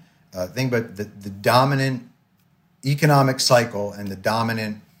in thing. But the dominant economic cycle and the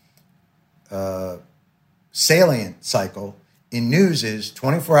dominant salient cycle in news is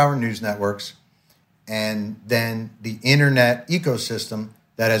 24-hour news networks and then the internet ecosystem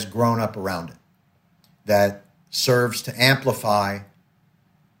that has grown up around it that serves to amplify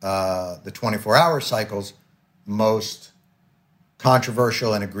the 24-hour cycle's most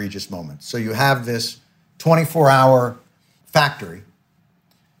controversial and egregious moments. So you have this 24-hour factory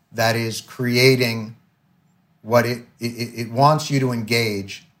that is creating what it wants you to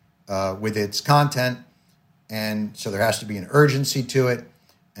engage with its content, and so there has to be an urgency to it,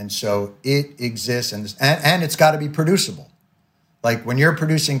 and so it exists, and it's got to be producible. Like when you're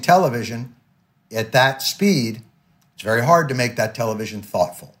producing television at that speed, it's very hard to make that television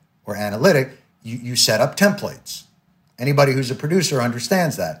thoughtful or analytic. You set up templates. Anybody who's a producer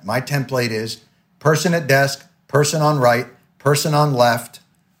understands that. My template is person at desk, person on right, person on left,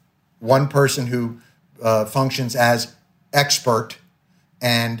 one person who functions as expert,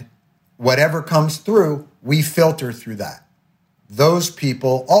 and whatever comes through, we filter through that. Those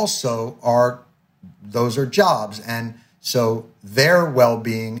people also those are jobs. And so their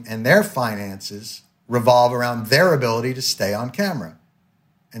well-being and their finances revolve around their ability to stay on camera.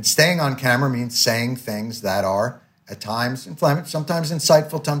 And staying on camera means saying things that are at times inflammatory, sometimes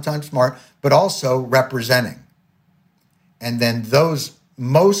insightful, sometimes smart, but also representing. And then those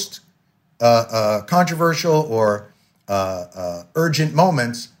most controversial or urgent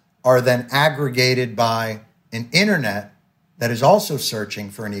moments are then aggregated by an internet that is also searching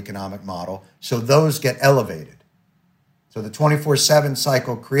for an economic model. So those get elevated. So the 24/7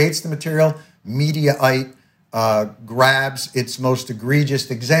 cycle creates the material. Mediaite grabs its most egregious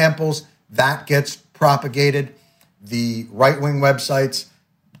examples. That gets propagated. The right-wing websites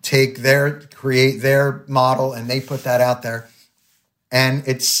create their model, and they put that out there. And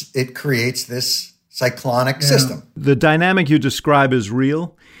it creates this cyclonic system. The dynamic you describe is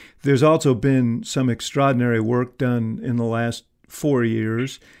real. There's also been some extraordinary work done in the last 4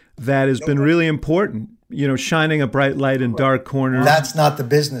 years that has been really important, shining a bright light in dark corners. That's not the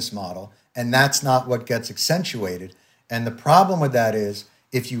business model, and that's not what gets accentuated. And the problem with that is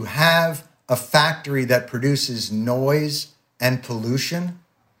if you have a factory that produces noise and pollution,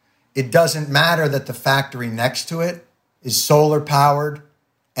 it doesn't matter that the factory next to it is solar powered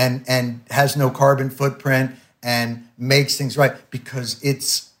and has no carbon footprint and makes things right, because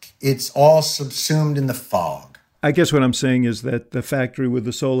it's all subsumed in the fog. I guess what I'm saying is that the factory with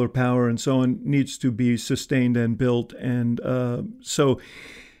the solar power and so on needs to be sustained and built. And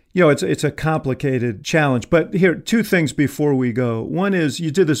it's a complicated challenge. But here, two things before we go. One is you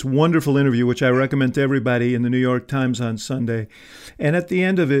did this wonderful interview, which I recommend to everybody, in the New York Times on Sunday. And at the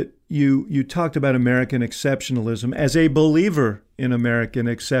end of it, you talked about American exceptionalism. As a believer in American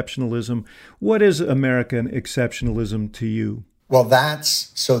exceptionalism, what is American exceptionalism to you? Well,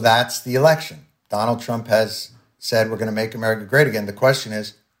 that's the election. Donald Trump has said we're going to make America great again. The question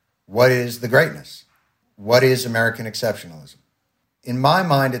is, what is the greatness? What is American exceptionalism? In my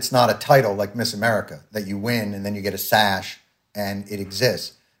mind, it's not a title like Miss America that you win and then you get a sash and it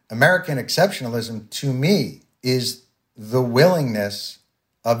exists. American exceptionalism, to me, is the willingness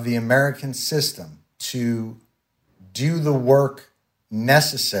of the American system to do the work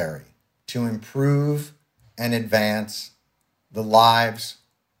necessary to improve and advance the lives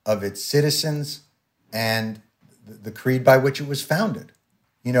of its citizens and the creed by which it was founded.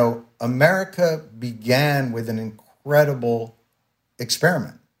 You know, America began with an incredible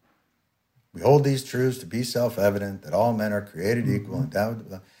experiment. We hold these truths to be self-evident, that all men are created equal,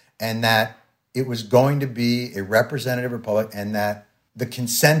 and that it was going to be a representative republic, and that the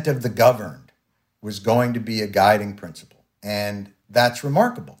consent of the governed was going to be a guiding principle. And that's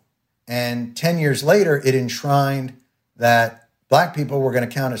remarkable. And 10 years later, it enshrined that Black people were going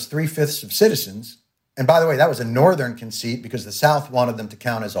to count as 3/5 of citizens. And by the way, that was a Northern conceit because the South wanted them to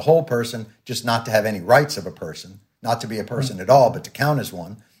count as a whole person, just not to have any rights of a person, not to be a person at all, but to count as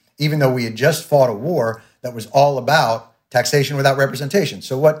one, even though we had just fought a war that was all about taxation without representation.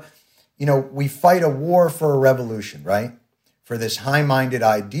 So we fight a war for a revolution, right? For this high-minded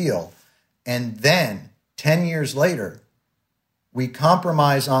ideal. And then 10 years later, we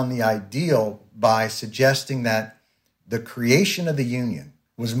compromise on the ideal by suggesting that the creation of the Union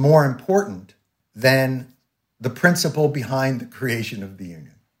was more important than the principle behind the creation of the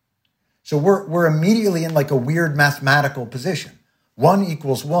Union. So we're immediately in like a weird mathematical position. 1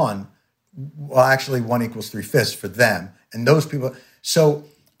 equals 1. Well, actually 1 equals 3/5 for them. And those people. So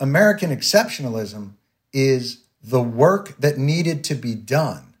American exceptionalism is the work that needed to be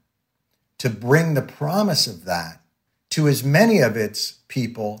done to bring the promise of that to as many of its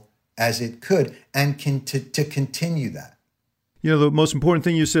people as it could, and to continue that. You know, the most important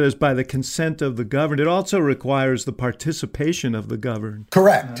thing you said is by the consent of the governed. It also requires the participation of the governed.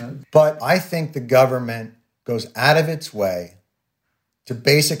 Correct. But I think the government goes out of its way to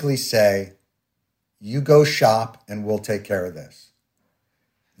basically say, you go shop and we'll take care of this.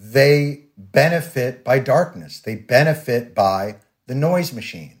 They benefit by darkness. They benefit by the noise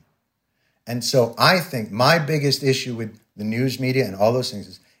machine. And so I think my biggest issue with the news media and all those things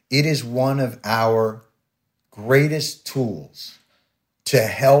is it is one of our greatest tools to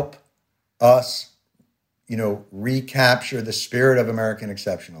help us, recapture the spirit of American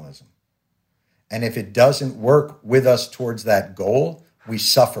exceptionalism. And if it doesn't work with us towards that goal, we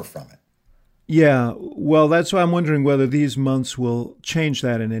suffer from it. Yeah, well, that's why I'm wondering whether these months will change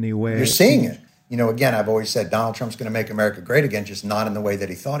that in any way. You're seeing it. Again, I've always said Donald Trump's going to make America great again, just not in the way that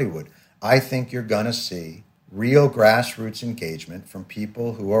he thought he would. I think you're going to see real grassroots engagement from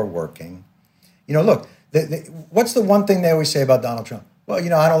people who are working. Look, what's the one thing they always say about Donald Trump? Well,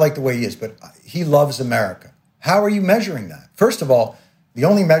 I don't like the way he is, but he loves America. How are you measuring that? First of all, the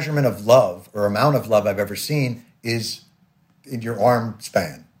only measurement of love or amount of love I've ever seen is in your arm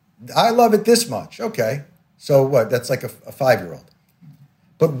span. I love it this much. Okay. So what? That's like a 5-year-old.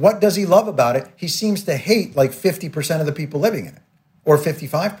 But what does he love about it? He seems to hate like 50% of the people living in it, or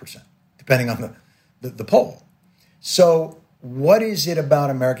 55%, depending on the poll. So what is it about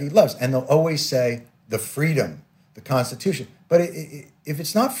America he loves? And they'll always say the freedom, the Constitution. But if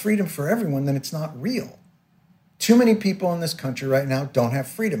it's not freedom for everyone, then it's not real. Too many people in this country right now don't have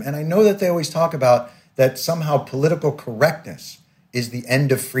freedom. And I know that they always talk about that somehow political correctness is the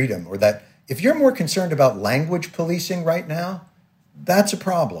end of freedom, or that if you're more concerned about language policing right now, that's a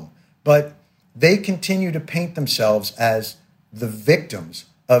problem. But they continue to paint themselves as the victims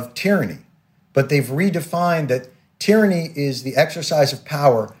of tyranny. But they've redefined that tyranny is the exercise of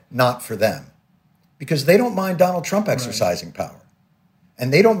power not for them, because they don't mind Donald Trump exercising power.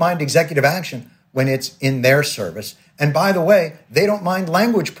 And they don't mind executive action when it's in their service. And by the way, they don't mind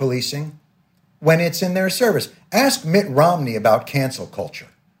language policing when it's in their service. Ask Mitt Romney about cancel culture.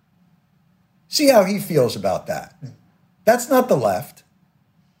 See how he feels about that. That's not the left.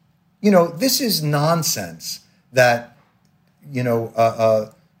 This is nonsense that,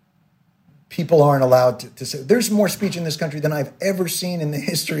 people aren't allowed to say. There's more speech in this country than I've ever seen in the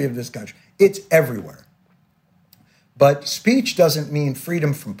history of this country. It's everywhere. But speech doesn't mean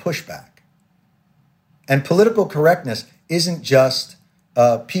freedom from pushback. And political correctness isn't just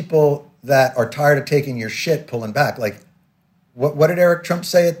people that are tired of taking your shit pulling back. Like, what did Eric Trump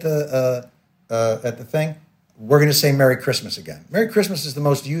say at the thing? We're going to say Merry Christmas again. Merry Christmas is the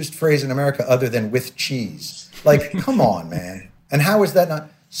most used phrase in America other than with cheese. Like, come on, man. And how is that not?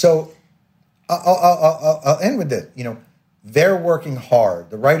 So I'll end with this. You know, they're working hard.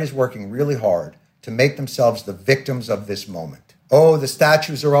 The right is working really hard to make themselves the victims of this moment. Oh, the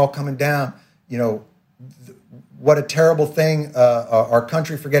statues are all coming down. You know, what a terrible thing, our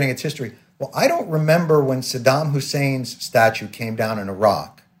country forgetting its history. Well, I don't remember when Saddam Hussein's statue came down in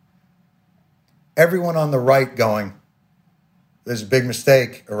Iraq. Everyone on the right going, there's a big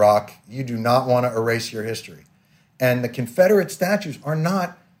mistake, Iraq. You do not want to erase your history. And the Confederate statues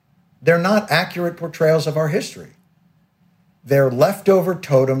they're not accurate portrayals of our history. They're leftover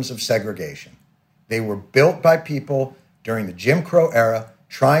totems of segregation. They were built by people during the Jim Crow era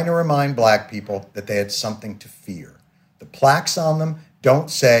trying to remind black people that they had something to fear. The plaques on them don't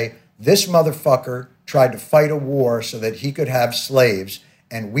say, this motherfucker tried to fight a war so that he could have slaves,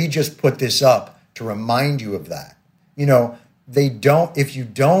 and we just put this up to remind you of that. You know, they don't, if you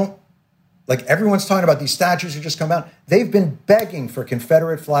don't, like everyone's talking about these statues who just come down. They've been begging for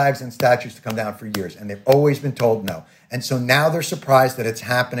Confederate flags and statues to come down for years, and they've always been told no. And so now they're surprised that it's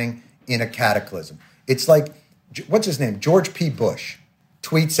happening in a cataclysm. It's like, what's his name? George P. Bush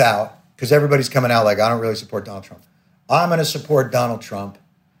tweets out, because everybody's coming out like, I don't really support Donald Trump. I'm going to support Donald Trump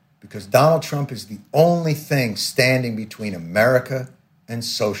because Donald Trump is the only thing standing between America and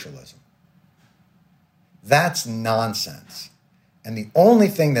socialism. That's nonsense. And the only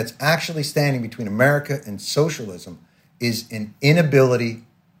thing that's actually standing between America and socialism is an inability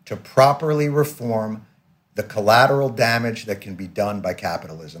to properly reform the collateral damage that can be done by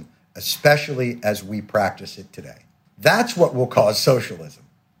capitalism, especially as we practice it today. That's what will cause socialism,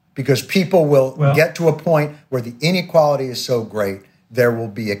 because people will get to a point where the inequality is so great, there will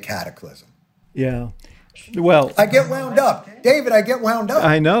be a cataclysm. Yeah. Well, I get wound up. David, I get wound up.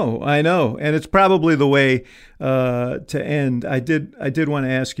 I know. And it's probably the way to end. I did want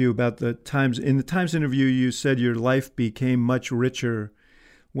to ask you about the Times. In the Times interview, you said your life became much richer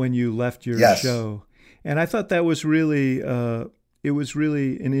when you left your show. And I thought that was really, it was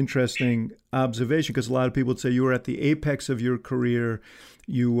really an interesting observation, because a lot of people would say you were at the apex of your career,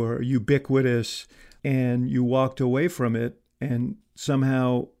 you were ubiquitous, and you walked away from it, and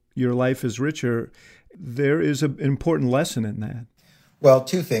somehow your life is richer. There is an important lesson in that. Well,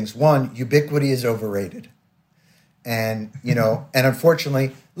 two things. One, ubiquity is overrated. And, you know, and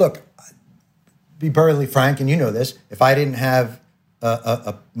unfortunately, look, be perfectly frank, and you know this, if I didn't have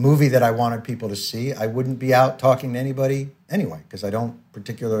a movie that I wanted people to see, I wouldn't be out talking to anybody anyway, because I don't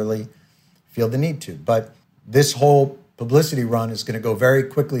particularly feel the need to. But this whole publicity run is going to go very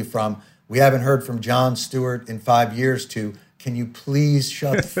quickly from, we haven't heard from Jon Stewart in 5 years, to, can you please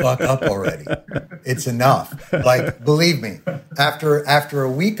shut the fuck up already? It's enough. Like, believe me, after a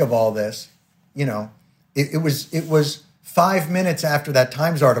week of all this, you know, it was 5 minutes after that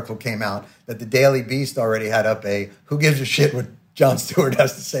Times article came out that the Daily Beast already had up a, who gives a shit what Jon Stewart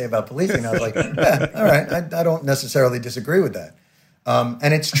has to say about policing. I was like, yeah, all right, I don't necessarily disagree with that.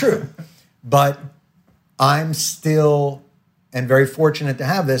 And it's true. But I'm still, and very fortunate to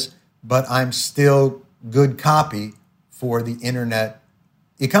have this, but I'm still good copy for the internet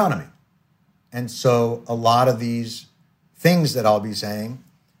economy. And so a lot of these things that I'll be saying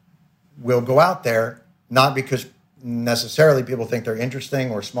will go out there, not because necessarily people think they're interesting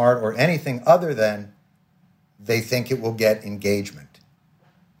or smart or anything other than they think it will get engagement.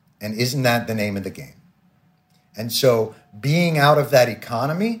 And isn't that the name of the game? And so being out of that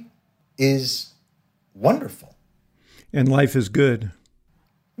economy is wonderful. And life is good.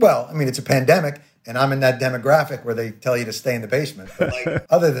 Well, I mean, it's a pandemic, and I'm in that demographic where they tell you to stay in the basement. But like,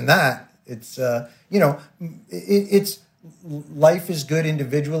 other than that, it's, it's life is good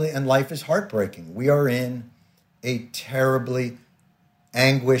individually, and life is heartbreaking. We are in a terribly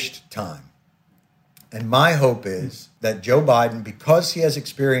anguished time. And my hope is that Joe Biden, because he has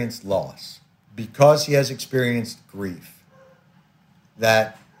experienced loss, because he has experienced grief,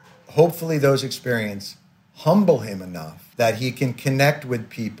 that hopefully those experiences humble him enough that he can connect with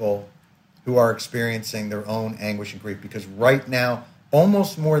people who are experiencing their own anguish and grief. Because right now,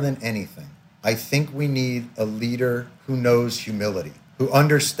 almost more than anything, I think we need a leader who knows humility, who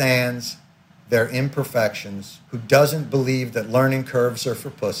understands their imperfections, who doesn't believe that learning curves are for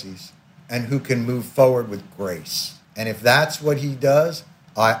pussies, and who can move forward with grace. And if that's what he does,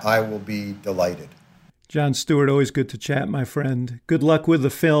 I will be delighted. Jon Stewart, always good to chat, my friend. Good luck with the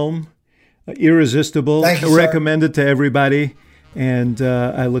film. Irresistible. Thank you, recommend it to everybody. And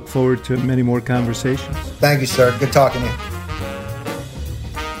I look forward to many more conversations. Thank you, sir. Good talking to you.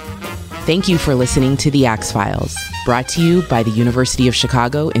 Thank you for listening to The Axe Files, brought to you by the University of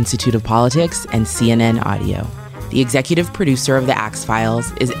Chicago Institute of Politics and CNN Audio. The executive producer of The Axe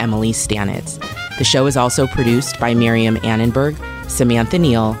Files is Emily Stanitz. The show is also produced by Miriam Annenberg, Samantha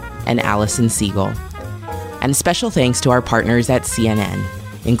Neal, and Allison Siegel. And special thanks to our partners at CNN,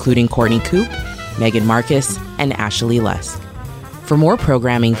 including Courtney Coop, Megan Marcus, and Ashley Lusk. For more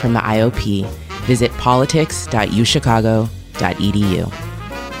programming from the IOP, visit politics.uchicago.edu.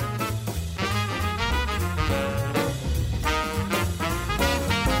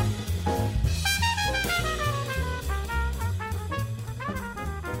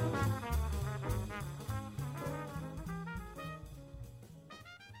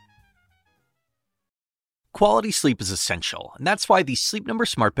 Quality sleep is essential, and that's why the Sleep Number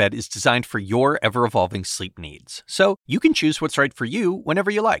Smart Bed is designed for your ever-evolving sleep needs. So you can choose what's right for you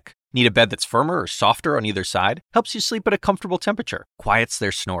whenever you like. Need a bed that's firmer or softer on either side? Helps you sleep at a comfortable temperature. Quiets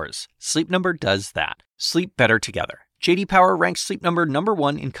their snores. Sleep Number does that. Sleep better together. J.D. Power ranks Sleep Number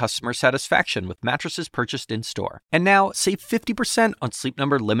 #1 in customer satisfaction with mattresses purchased in-store. And now, save 50% on Sleep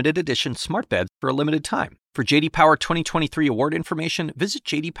Number limited edition smart beds for a limited time. For J.D. Power 2023 award information, visit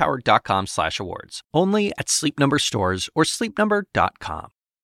jdpower.com/awards. Only at Sleep Number stores or sleepnumber.com.